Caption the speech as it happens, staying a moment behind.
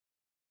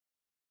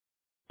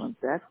One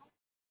sec.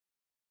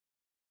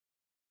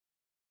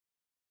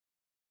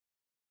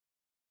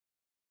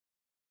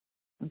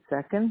 One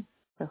second.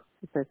 Oh,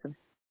 you said some.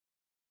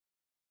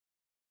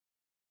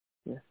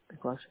 Yes, the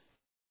question.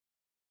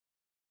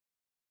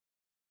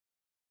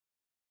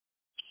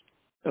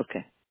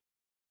 Okay.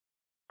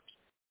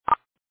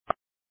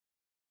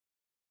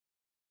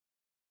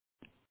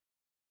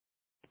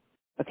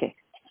 Okay.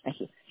 Thank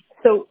you.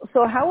 So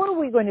how are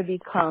we going to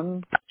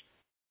become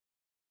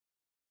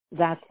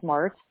that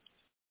smart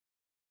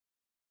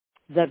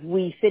that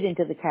we fit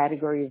into the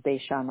category of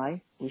Beis Shammai?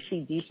 We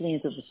see deeply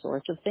into the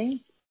source of things.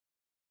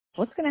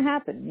 What's going to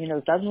happen?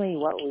 Suddenly,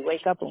 we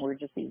wake up and we're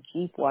just these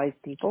deep, wise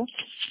people.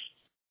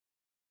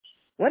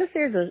 What if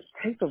there's a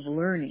type of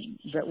learning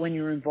that when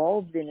you're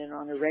involved in it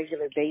on a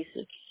regular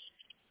basis,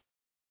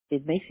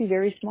 it makes you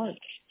very smart,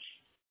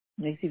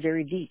 it makes you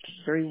very deep,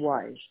 very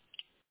wise,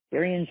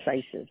 very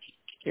incisive,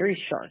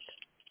 very sharp?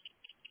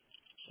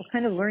 What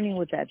kind of learning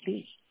would that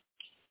be?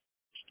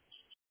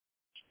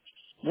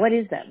 What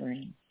is that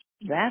learning?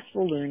 That's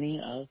the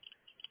learning of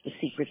the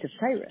secrets of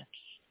Torah.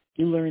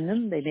 You learn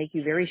them, they make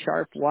you very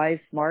sharp, wise,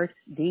 smart,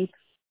 deep,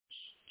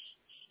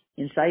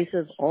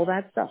 incisive, all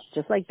that stuff,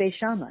 just like Beis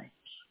Shammai.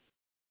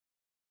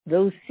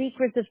 Those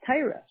secrets of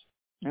Torah.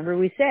 Remember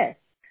we said,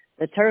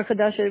 the Torah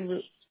Chadasha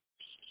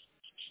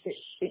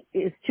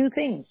is two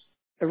things.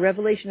 A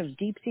revelation of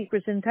deep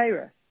secrets in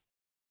Torah.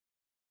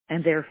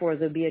 And therefore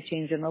there'll be a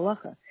change in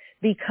halacha.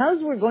 Because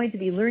we're going to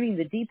be learning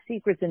the deep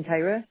secrets in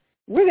Torah,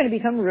 we're going to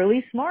become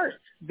really smart,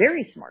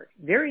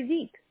 very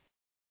deep.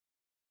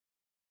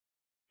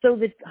 So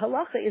the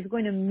halacha is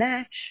going to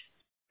match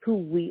who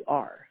we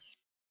are.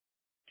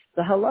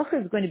 The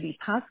halacha is going to be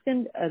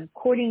paskined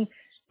according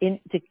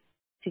to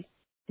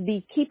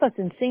keep us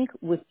in sync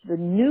with the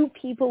new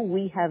people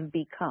we have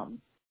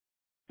become.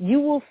 You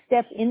will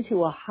step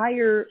into a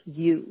higher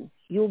you.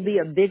 You'll be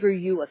a bigger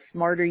you, a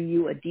smarter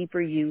you, a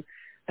deeper you,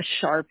 a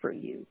sharper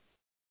you.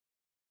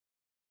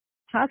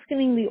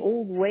 Paskening the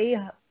old way,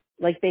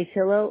 like Beis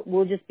Hillel,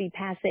 will just be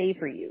passé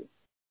for you.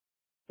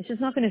 It's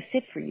just not going to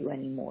fit for you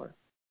anymore.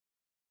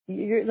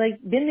 You're like,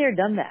 been there,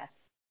 done that.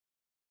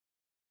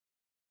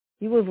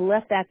 You have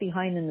left that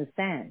behind in the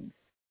sand.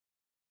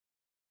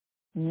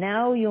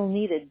 Now you'll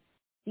need a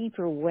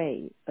deeper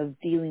way of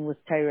dealing with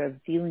Torah,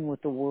 of dealing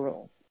with the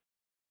world.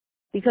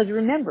 Because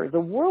remember, the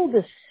world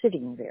is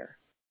sitting there,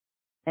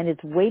 and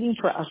it's waiting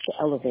for us to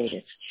elevate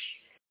it.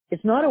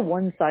 It's not a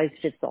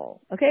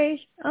one-size-fits-all.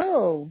 Okay?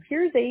 Oh,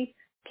 here's a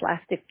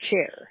plastic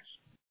chair.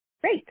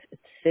 Great.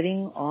 It's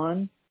sitting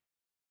on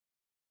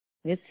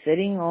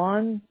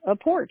a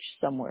porch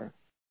somewhere.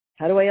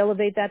 How do I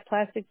elevate that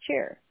plastic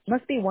chair?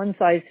 Must be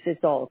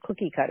one-size-fits-all,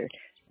 cookie cutter.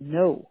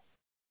 No.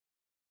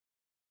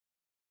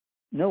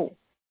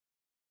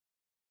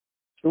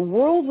 The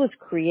world was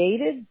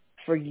created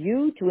for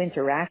you to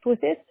interact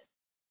with it,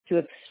 to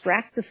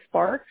extract the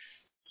sparks.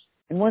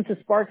 And once the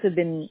sparks have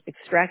been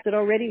extracted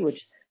already,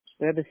 which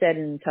the Rebbe said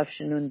in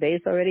Tafshin Nun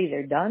Beis already,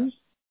 they're done,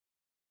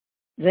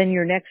 then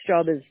your next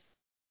job is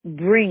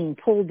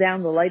pull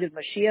down the light of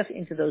Mashiach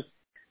into those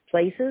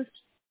places.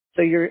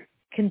 So you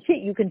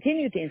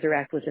continue to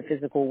interact with the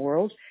physical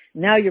world.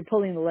 Now you're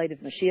pulling the light of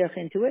Mashiach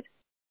into it.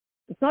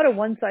 It's not a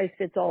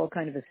one-size-fits-all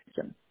kind of a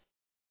system.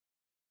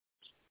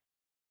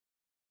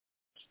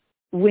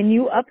 When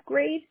you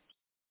upgrade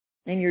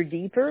and you're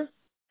deeper,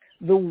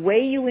 the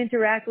way you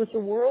interact with the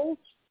world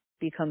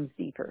becomes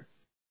deeper.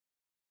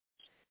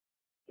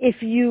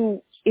 If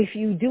you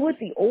do it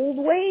the old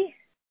way,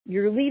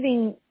 you're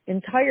leaving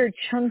entire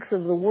chunks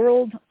of the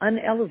world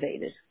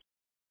unelevated.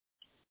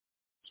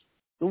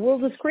 The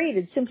world was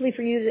created simply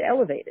for you to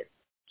elevate it.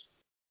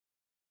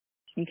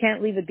 You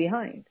can't leave it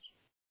behind.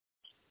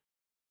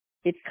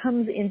 It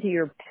comes into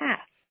your path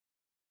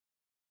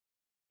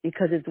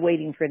because it's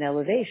waiting for an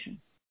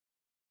elevation.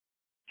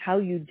 How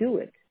you do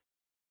it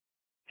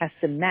has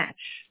to match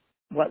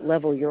what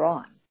level you're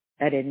on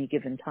at any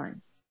given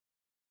time.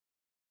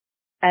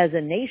 As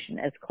a nation,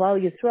 as Klal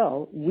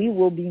Yisrael, we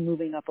will be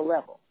moving up a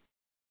level.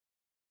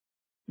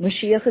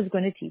 Mashiach is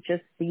going to teach us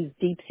these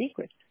deep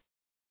secrets,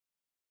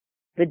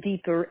 the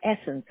deeper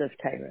essence of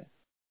Torah.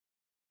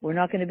 We're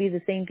not going to be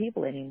the same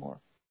people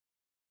anymore.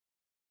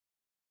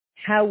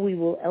 How we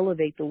will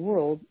elevate the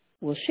world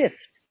will shift.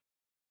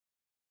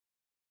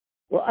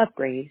 We'll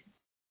upgrade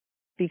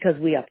because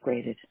we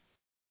upgraded.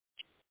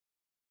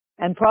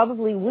 And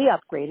probably we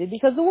upgraded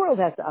because the world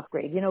has to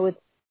upgrade. It's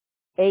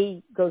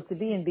A goes to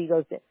B and B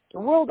goes to the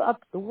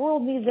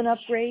world needs an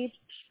upgrade,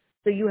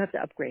 so you have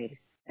to upgrade.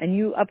 And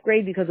you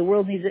upgrade because the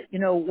world needs it,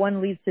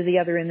 one leads to the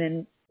other and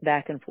then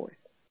back and forth.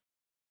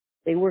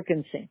 They work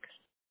in sync.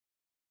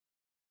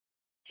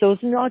 So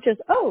it's not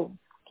just, oh,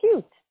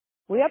 cute,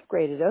 we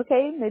upgraded.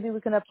 Okay, maybe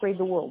we can upgrade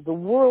the world. The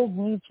world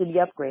needs to be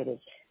upgraded.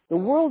 The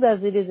world as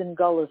it is in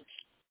Gullus,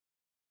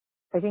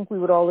 I think we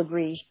would all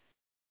agree,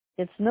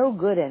 it's no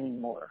good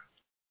anymore.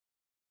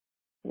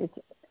 It's,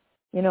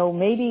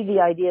 maybe the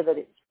idea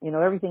that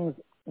everything's,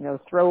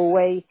 throw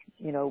away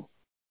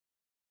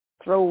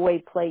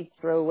plates,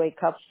 throw away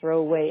cups, throw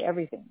away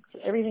everything.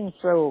 Everything's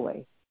throw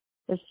away.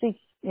 Let's see,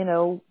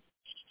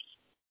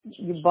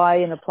 You buy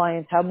an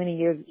appliance, how many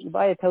years? You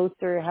buy a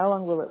toaster, how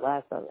long will it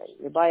last already?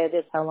 You buy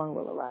this, how long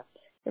will it last?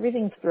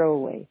 Everything's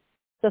throwaway.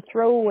 It's a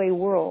throwaway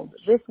world.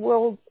 This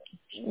world,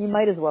 you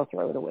might as well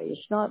throw it away.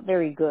 It's not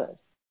very good.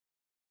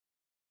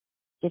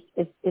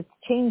 It's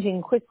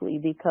changing quickly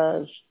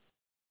because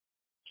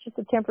it's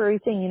a temporary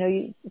thing. You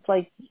know, it's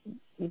like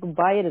you can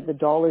buy it at the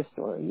dollar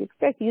store. You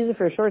expect to use it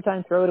for a short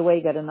time, throw it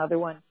away, get another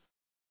one.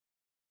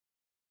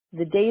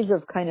 The days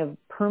of kind of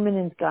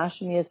permanent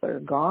gashmias are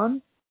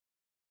gone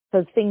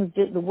because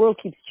the world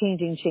keeps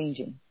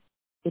changing.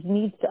 It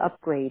needs to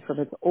upgrade from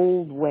its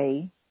old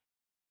way,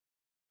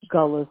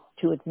 Gullus,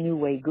 to its new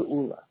way,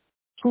 Geula.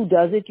 Who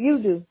does it? You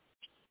do.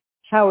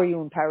 How are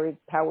you empowered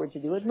to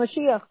do it?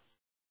 Mashiach.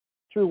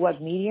 Through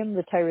what medium?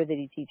 The Torah that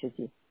he teaches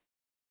you.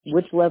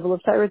 Which level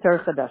of Torah?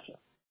 Torah Chadasha.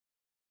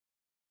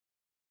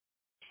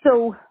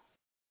 So,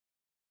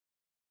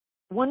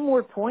 one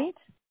more point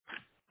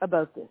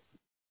about this.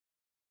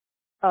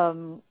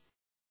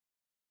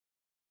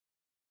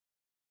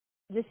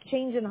 This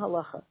change in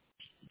halacha,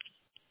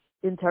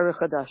 in Torah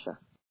Chadasha.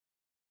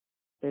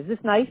 There's this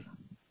knife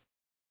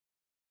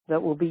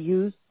that will be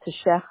used to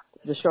shecht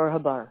the shor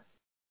habar.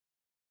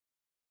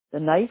 The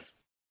knife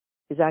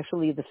is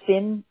actually the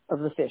fin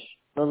of the fish,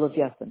 the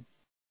levyasin.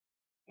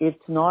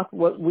 It's not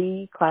what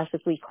we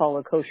classically call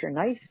a kosher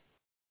knife.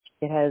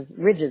 It has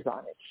ridges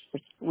on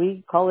it.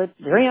 We call it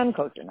very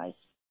unkosher knife.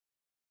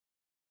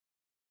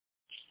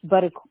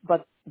 But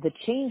the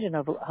change in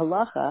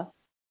halacha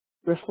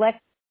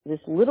reflects this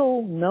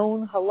little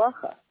known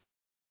halacha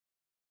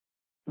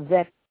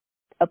that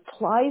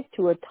applies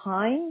to a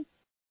time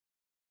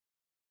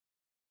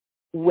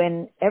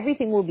when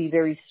everything will be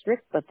very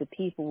strict, but the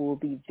people will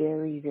be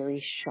very,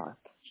 very sharp.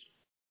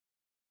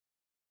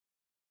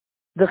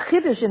 The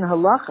chiddush in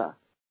halacha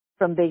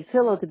from Beis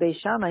Hillel to Beis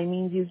Shammai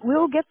means you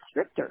will get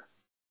stricter.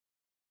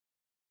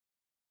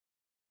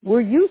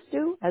 We're used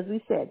to, as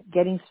we said,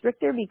 getting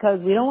stricter because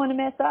we don't want to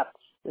mess up.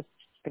 Just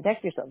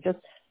protect yourself. Just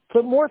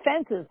put more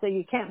fences so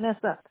you can't mess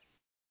up.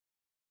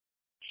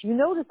 You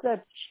notice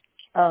that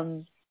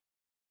it's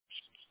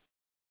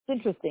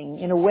interesting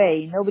in a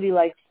way. Nobody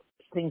likes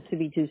things to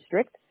be too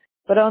strict.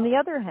 But on the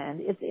other hand,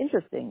 it's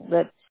interesting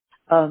that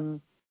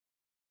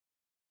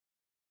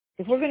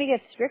if we're going to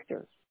get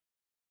stricter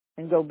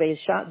and go the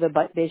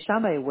Beis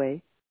Shammai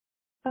way,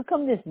 how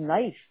come this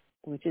knife,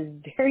 which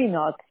is very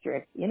not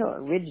strict,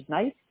 a ridged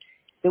knife,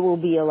 that will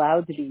be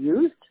allowed to be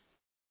used?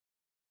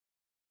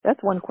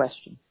 That's one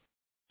question.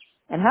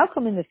 And how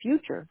come in the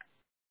future,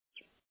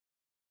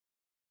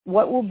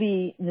 what will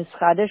be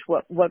nischadish,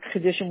 what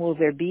tradition will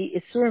there be?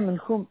 Isurim and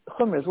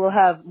chumras. We'll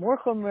have more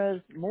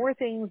chumras, more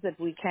things that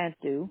we can't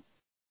do.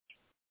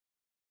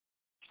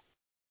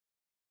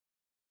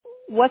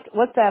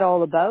 What's that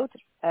all about?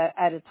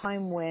 At a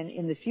time when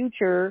in the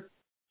future,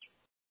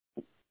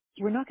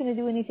 we're not going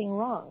to do anything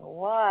wrong.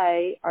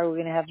 Why are we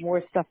going to have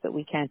more stuff that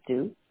we can't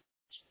do?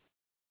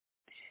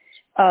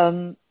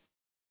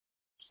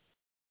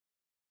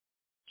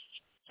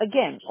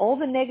 Again, all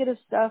the negative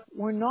stuff,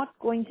 we're not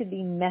going to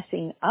be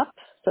messing up,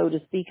 so to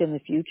speak, in the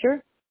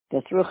future.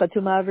 That's Ruach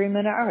HaTumah Avrim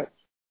and Haaretz.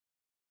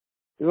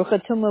 The Ruach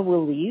HaTumah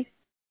will leave.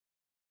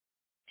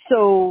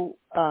 So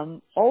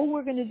all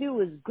we're going to do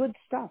is good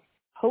stuff,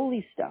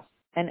 holy stuff,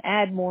 and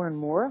add more and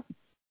more.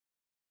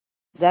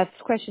 That's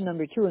question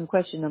number 2 and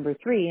question number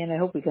 3, and I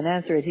hope we can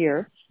answer it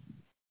here.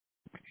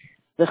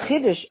 The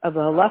chiddush of the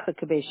halacha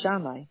k'Beis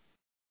Shammai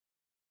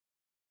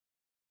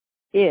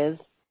is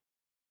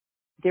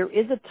there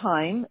is a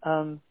time,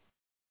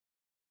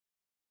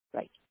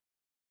 right,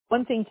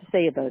 one thing to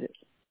say about it.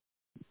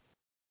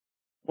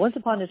 Once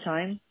upon a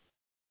time,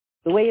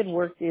 the way it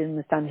worked in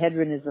the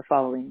Sanhedrin is the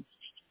following.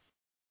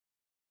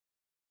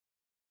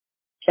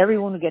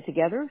 Everyone would get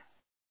together,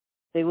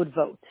 they would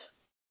vote.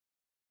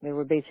 There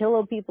were Beis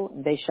Hillel people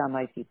and Beis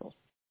Shammai people.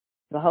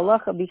 The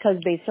halacha, because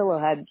Beis Hillel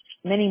had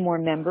many more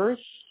members,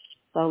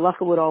 the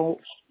halacha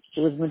it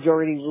was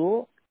majority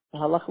rule, the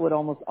halacha would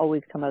almost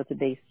always come out to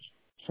Beis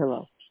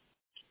Hillel.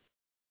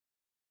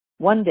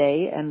 One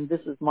day, and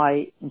this is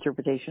my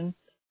interpretation,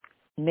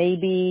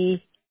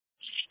 maybe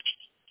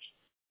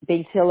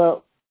Beis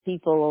Hillel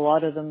people, a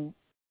lot of them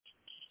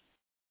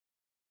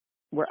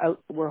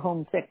were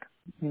homesick.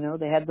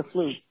 They had the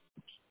flu.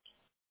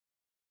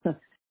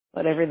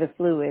 Whatever the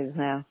flu is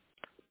now.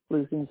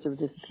 Flu seems to have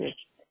disappeared.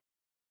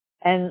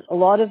 And a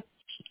lot of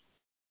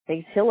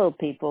Beis Hillel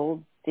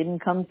people didn't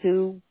come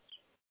to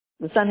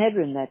the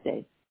Sanhedrin that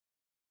day.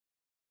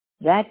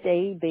 That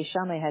day, Beis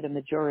Shammai had a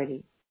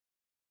majority.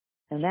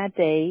 And that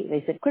day,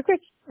 they said, quick,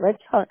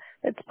 let's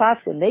pass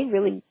him. They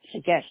really, I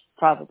guess,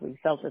 probably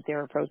felt that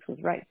their approach was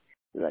right.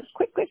 They're like,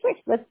 quick,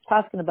 let's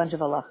pass in a bunch of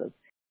halachas.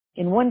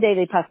 In one day,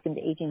 they passed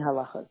into 18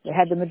 halachas. They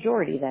had the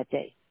majority that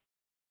day.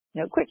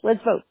 Quick,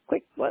 let's vote.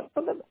 Quick,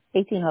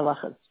 18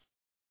 halachas.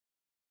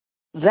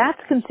 That's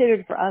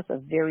considered for us a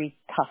very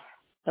tough.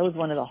 That was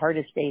one of the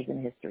hardest days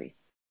in history.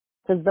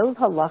 Because those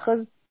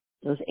halachas,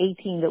 those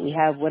 18 that we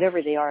have,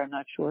 whatever they are, I'm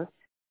not sure,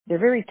 they're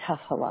very tough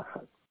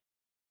halachas.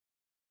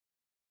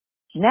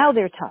 Now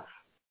they're tough.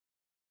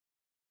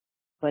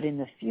 But in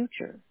the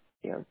future,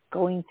 They are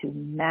going to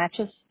match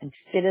us and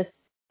fit us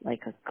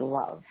like a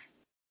glove.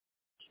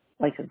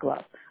 Like a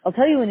glove. I'll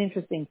tell you an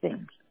interesting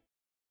thing.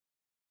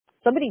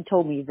 Somebody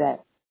told me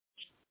that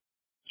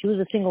she was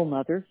a single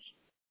mother.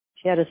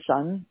 She had a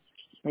son.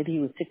 Maybe he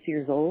was 6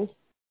 years old.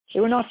 They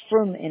were not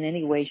frum in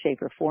any way,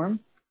 shape, or form.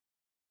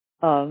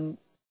 So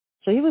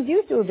he was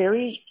used to a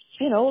very,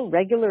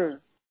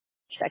 regular,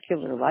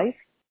 secular life.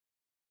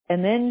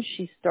 And then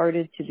she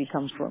started to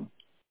become frum.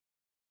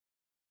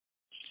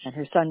 And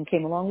her son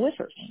came along with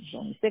her. He was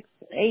only 6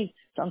 or 8,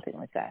 something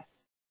like that.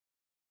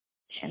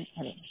 And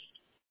I don't know.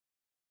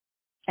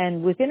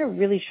 And within a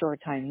really short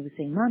time, he was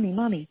saying,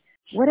 Mommy,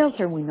 what else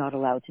are we not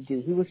allowed to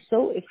do? He was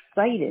so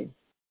excited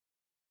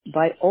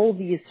by all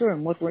the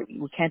Yisurim.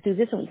 We can't do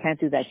this and we can't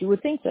do that. You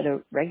would think that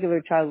a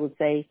regular child would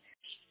say,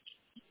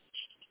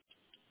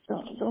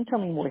 don't tell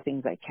me more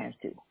things I can't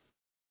do.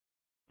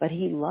 But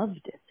he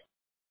loved it.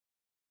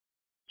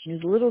 He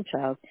was a little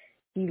child.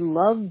 He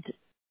loved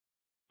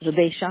the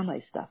Beis Shammai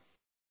stuff.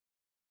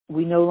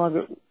 We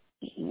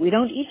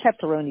don't eat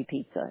pepperoni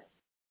pizza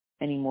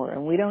anymore,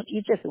 and we don't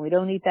eat this, and we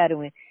don't eat that,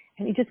 and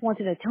he just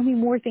wanted to tell me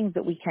more things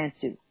that we can't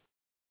do.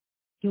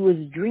 He was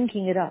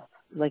drinking it up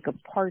like a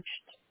parched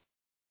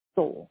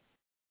soul.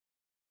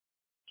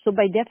 So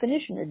by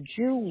definition, a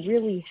Jew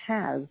really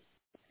has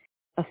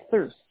a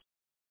thirst.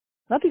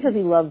 Not because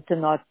he loves to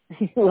not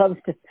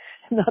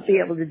be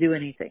able to do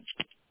anything.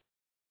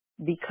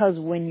 Because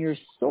when your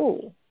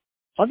soul,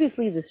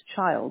 obviously this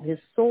child, his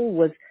soul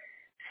was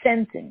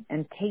sensing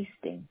and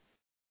tasting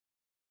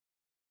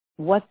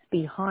what's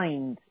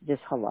behind this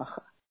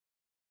halacha.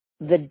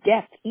 The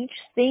depth, each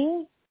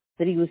thing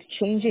that he was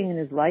changing in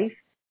his life,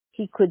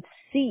 he could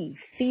see,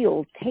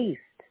 feel, taste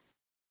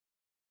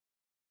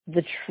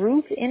the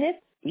truth in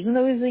it, even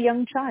though he was a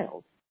young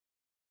child,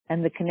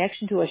 and the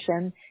connection to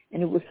Hashem,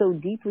 and it was so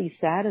deeply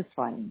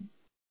satisfying.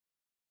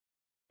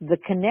 The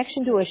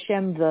connection to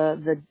Hashem,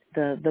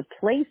 the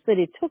place that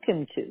it took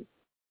him to,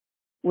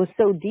 was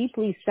so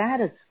deeply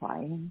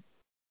satisfying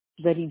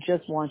that he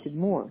just wanted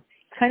more.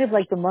 Kind of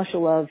like the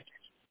mushal of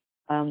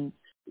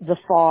the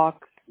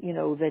fox,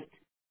 that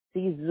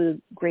sees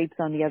the grapes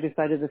on the other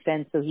side of the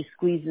fence, so he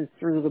squeezes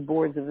through the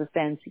boards of the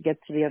fence, he gets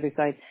to the other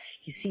side,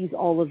 he sees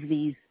all of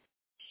these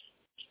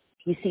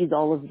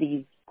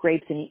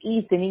grapes, and he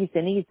eats and eats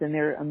and eats, and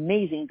they're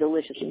amazing,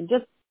 delicious. And he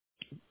just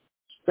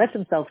lets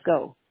himself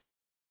go.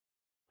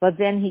 But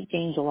then he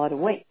gains a lot of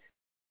weight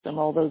from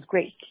all those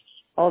grapes,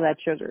 all that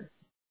sugar.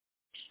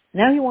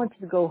 Now he wants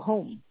to go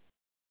home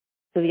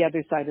to the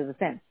other side of the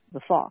fence,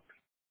 the fox.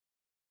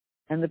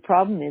 And the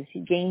problem is he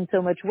gained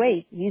so much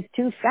weight, he's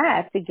too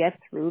fat to get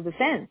through the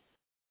fence.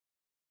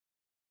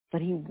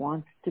 But he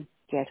wants to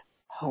get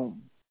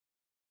home.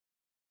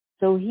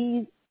 So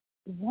he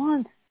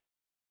wants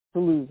to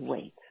lose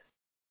weight.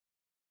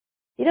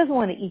 He doesn't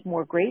want to eat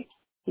more grapes.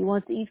 He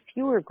wants to eat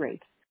fewer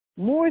grapes.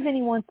 More than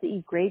he wants to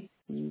eat grapes,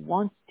 he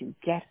wants to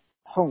get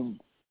home.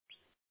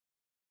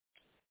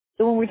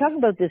 So when we're talking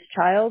about this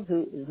child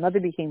who his mother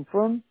became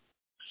frum,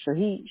 so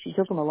she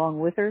took him along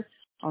with her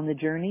on the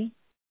journey.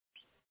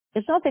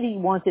 It's not that he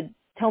wanted,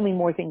 tell me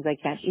more things I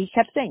can't. He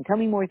kept saying, tell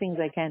me more things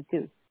I can't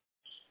do.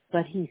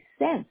 But he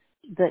sensed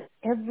that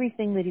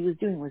everything that he was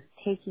doing was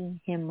taking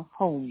him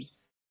home.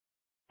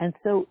 And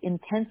so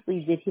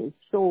intensely did his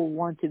soul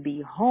want to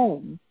be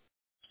home,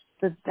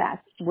 that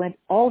that's when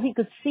all he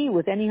could see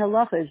with any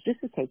halacha is, this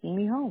is taking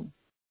me home.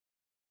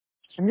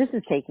 And this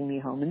is taking me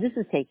home. And this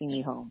is taking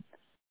me home.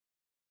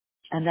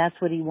 And that's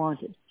what he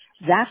wanted.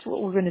 That's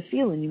what we're going to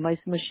feel in Yemais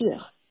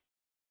Mashiach.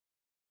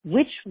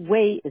 Which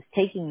way is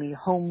taking me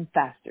home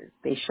faster?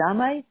 Beis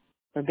Shammai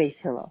or Beis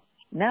Hillel?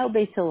 Now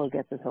Beis Hillel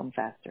gets us home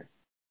faster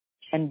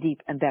and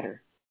deep and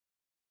better.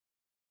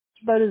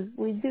 It's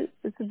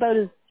about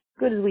as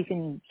good as we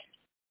can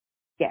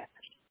get.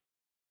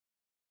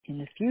 In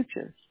the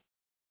future,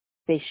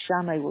 Beis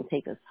Shammai will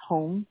take us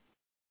home,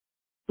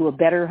 to a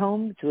better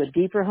home, to a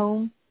deeper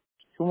home,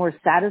 to a more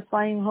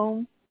satisfying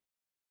home,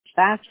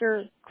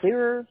 faster,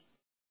 clearer,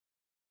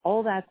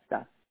 all that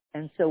stuff.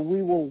 And so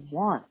we will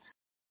want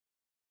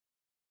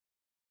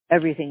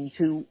everything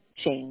to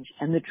change.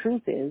 And the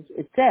truth is,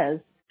 it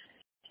says,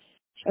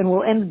 and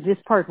we'll end this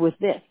part with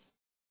this,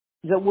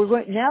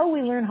 that now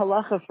we learn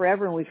halacha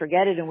forever and we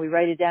forget it and we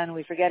write it down and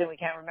we forget it and we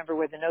can't remember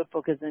where the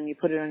notebook is and you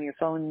put it on your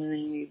phone and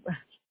then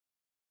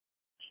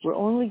we're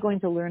only going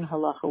to learn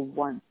halacha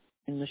once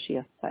in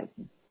Mashiach's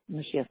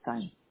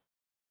time.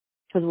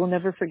 Because we'll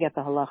never forget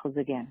the halachas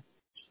again.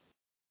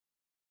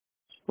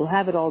 We'll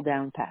have it all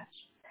down pat.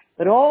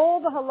 But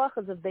all the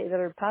halachas that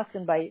are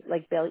paskin by,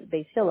 like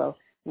Beis Hillel,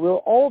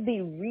 will all be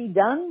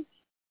redone,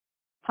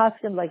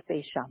 paskin like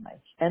Beis Shammai,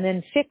 and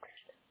then fixed.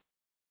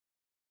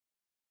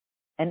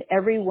 And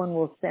everyone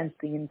will sense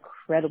the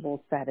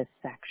incredible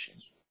satisfaction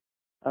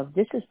of,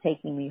 this is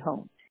taking me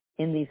home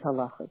in these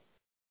halachas.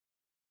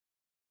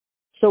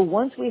 So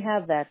once we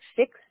have that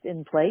fixed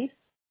in place,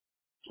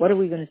 what are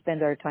we going to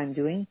spend our time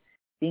doing?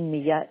 Being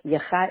miyachid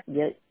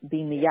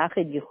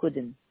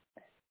yichudim.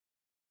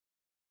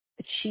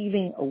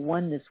 Achieving a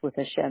oneness with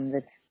Hashem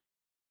that's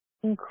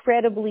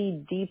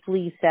incredibly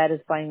deeply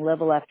satisfying,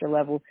 level after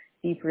level,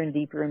 deeper and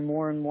deeper and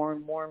more and more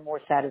and more and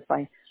more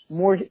satisfying,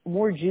 more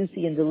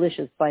juicy and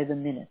delicious by the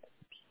minute.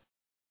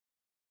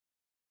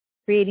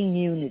 Creating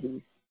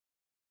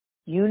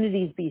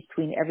unities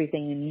between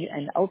everything,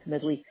 and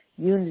ultimately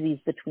unities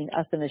between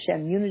us and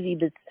Hashem, unity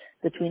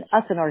between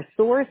us and our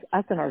source,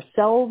 us and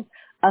ourselves,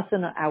 us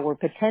and our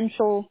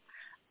potential,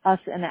 us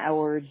and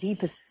our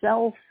deepest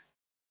self,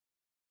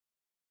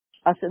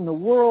 us and the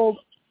world,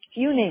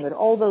 you name it,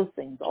 all those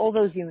things, all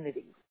those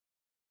unities.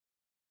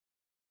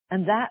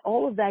 And that,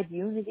 all of that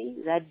unity,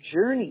 that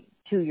journey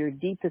to your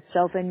deepest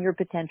self and your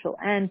potential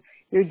and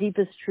your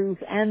deepest truth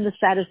and the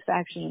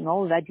satisfaction and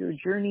all of that, your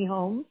journey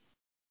home,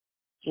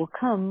 will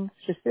come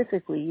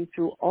specifically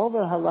through all the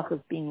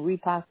halachas being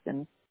repassed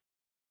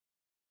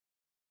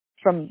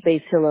from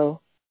Beis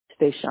Hillel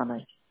to Beis Shammai.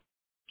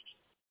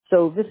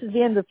 So this is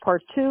the end of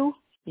part 2.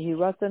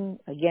 Yehiratan,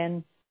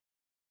 again,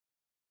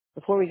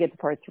 before we get to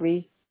part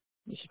 3,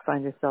 you should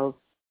find yourselves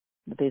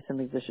in the Beis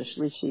HaMikdash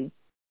Shlishi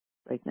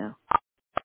right now.